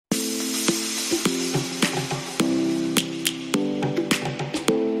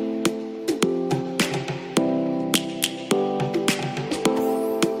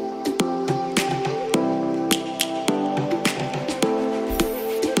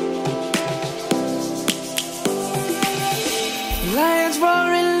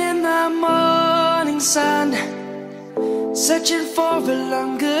sun, searching for a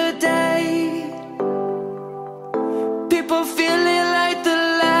longer day. People feeling like the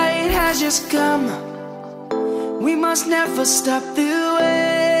light has just come. We must never stop the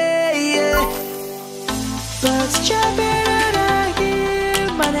way, yeah. Birds jumping and I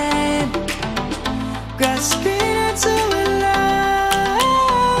hear my name, grasping into a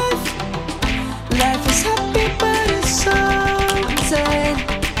life. Life is happy but it's so insane.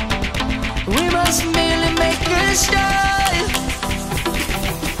 We must merely make a start.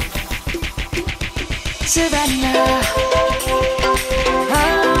 Savannah,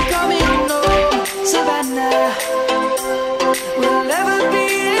 I'm coming home. Savannah, we'll never be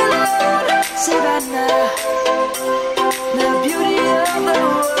alone. Savannah, the beauty of the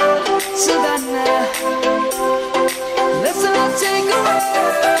world. Savannah, let's all take a walk.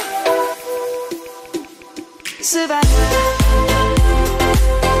 Savannah.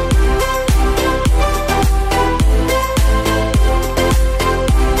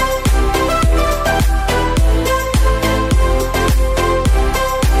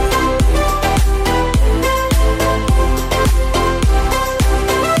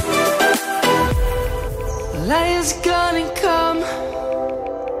 Lion's gonna come.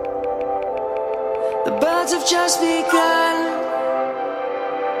 The birds have just begun.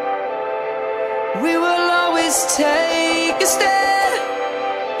 We will always take a stand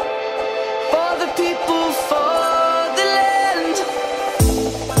for the people, for the land.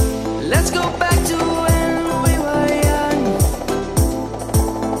 Let's go back to when we were young.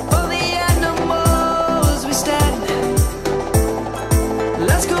 For the animals we stand.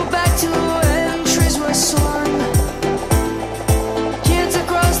 Let's go back to when trees were swung.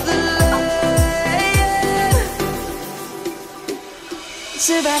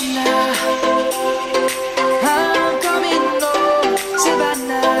 Savannah, I'm coming home.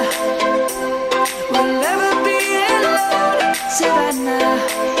 Savannah, we'll never be alone. Savannah,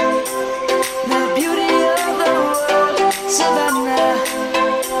 the beauty of the world. Savannah,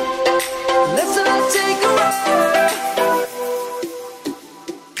 let's all take a walk.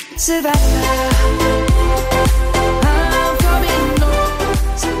 Savannah.